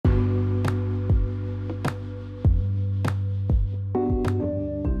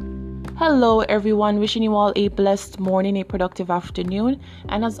Hello, everyone. Wishing you all a blessed morning, a productive afternoon,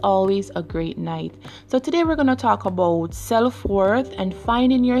 and as always, a great night. So, today we're going to talk about self worth and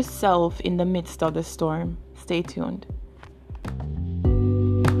finding yourself in the midst of the storm. Stay tuned.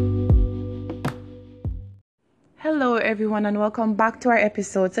 Hello, everyone, and welcome back to our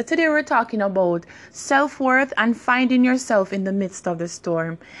episode. So, today we're talking about self worth and finding yourself in the midst of the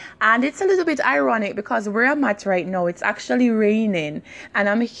storm. And it's a little bit ironic because where I'm at right now, it's actually raining, and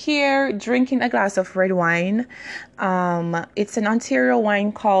I'm here drinking a glass of red wine. It's an Ontario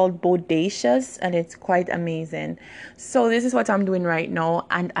wine called Bodacious, and it's quite amazing. So, this is what I'm doing right now,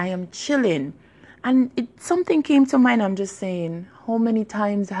 and I am chilling. And something came to mind. I'm just saying, how many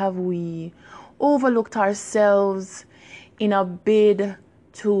times have we overlooked ourselves in a bid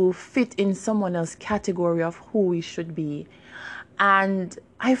to fit in someone else's category of who we should be? And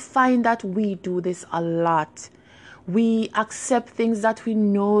I find that we do this a lot. We accept things that we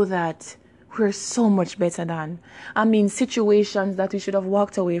know that we're so much better than. Situations that we should have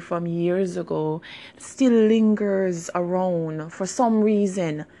walked away from years ago still lingers around for some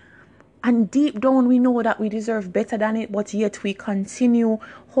reason. And deep down, we know that we deserve better than it, but yet we continue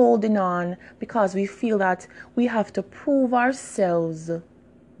holding on because we feel that we have to prove ourselves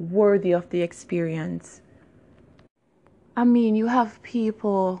worthy of the experience. You have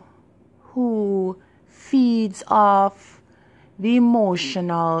people who feeds off the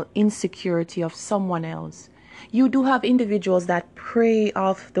emotional insecurity of someone else. You do have individuals that prey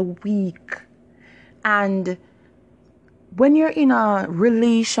off the weak. And when you're in a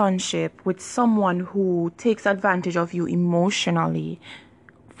relationship with someone who takes advantage of you emotionally,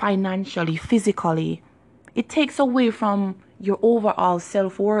 financially, physically, it takes away from your overall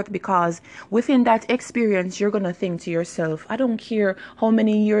self-worth, because within that experience, you're going to think to yourself, I don't care how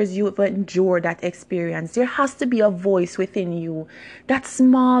many years you've endured that experience. There has to be a voice within you, that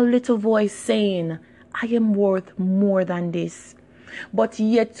small little voice saying, I am worth more than this. But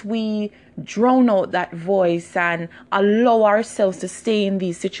yet we drown out that voice and allow ourselves to stay in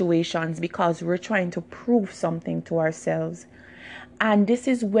these situations because we're trying to prove something to ourselves. And this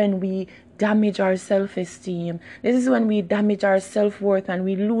is when we damage our self-esteem. This is when we damage our self-worth and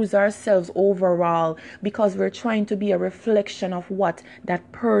we lose ourselves overall because we're trying to be a reflection of what that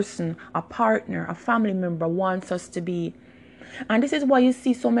person, a partner, a family member wants us to be. And this is why you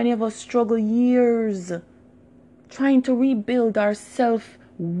see so many of us struggle years trying to rebuild our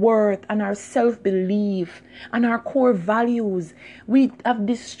self-worth and our self-belief and our core values. We have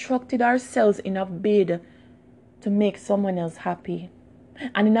destructed ourselves in a bid to make someone else happy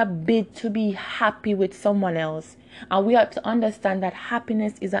and in a bid to be happy with someone else. And we have to understand that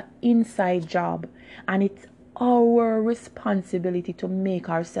happiness is an inside job, and it's our responsibility to make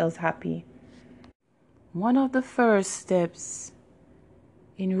ourselves happy. One of the first steps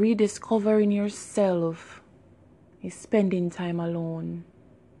in rediscovering yourself is spending time alone.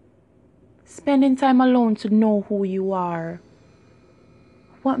 Spending time alone to know who you are.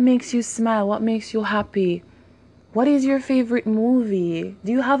 What makes you smile? What makes you happy? What is your favorite movie?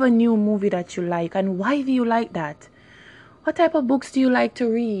 Do you have a new movie that you like? And why do you like that? What type of books do you like to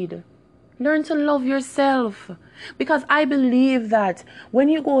read? Learn to love yourself. Because I believe that when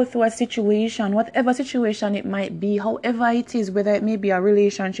you go through a situation, whatever situation it might be, however it is, whether it may be a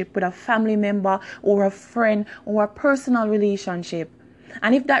relationship with a family member or a friend or a personal relationship,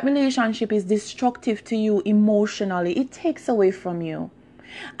 and if that relationship is destructive to you emotionally, it takes away from you.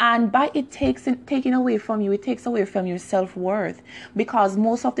 And by taking away from you, it takes away from your self-worth, because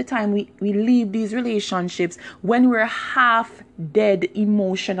most of the time we leave these relationships when we're half dead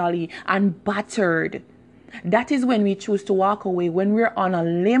emotionally and battered. That is when we choose to walk away, when we're on a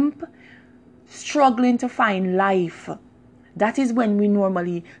limp, struggling to find life. That is when we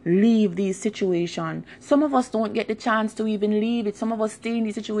normally leave these situations. Some of us don't get the chance to even leave it. Some of us stay in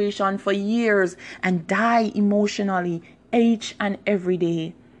the situation for years and die emotionally each and every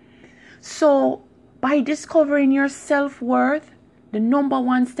day. So by discovering your self-worth, the number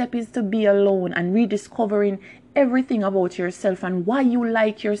one step is to be alone and rediscovering everything about yourself and why you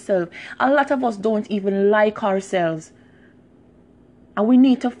like yourself. A lot of us don't even like ourselves. And we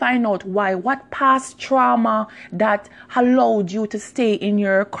need to find out why. What past trauma that allowed you to stay in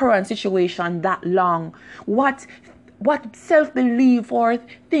your current situation that long? What self-belief or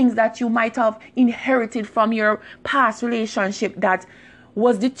things that you might have inherited from your past relationship that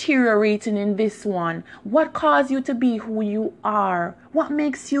was deteriorating in this one? What caused you to be who you are? What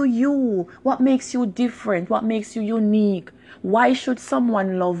makes you you? What makes you different? What makes you unique? Why should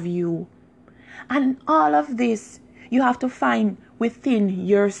someone love you? And all of this you have to find within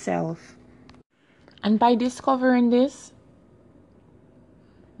yourself. And by discovering this,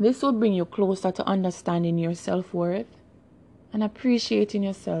 This will bring you closer to understanding your self-worth and appreciating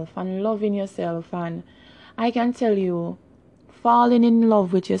yourself and loving yourself. And I can tell you, falling in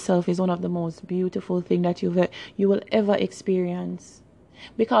love with yourself is one of the most beautiful things that you will ever experience,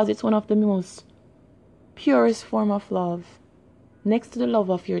 because it's one of the most purest form of love. Next to the love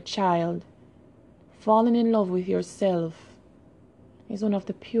of your child, falling in love with yourself is one of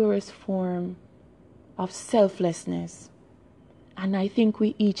the purest form of selflessness. And I think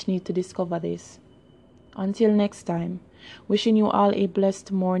we each need to discover this. Until next time, wishing you all a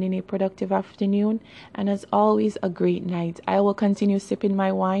blessed morning, a productive afternoon, and as always, a great night. I will continue sipping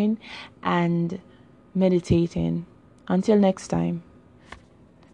my wine and meditating. Until next time.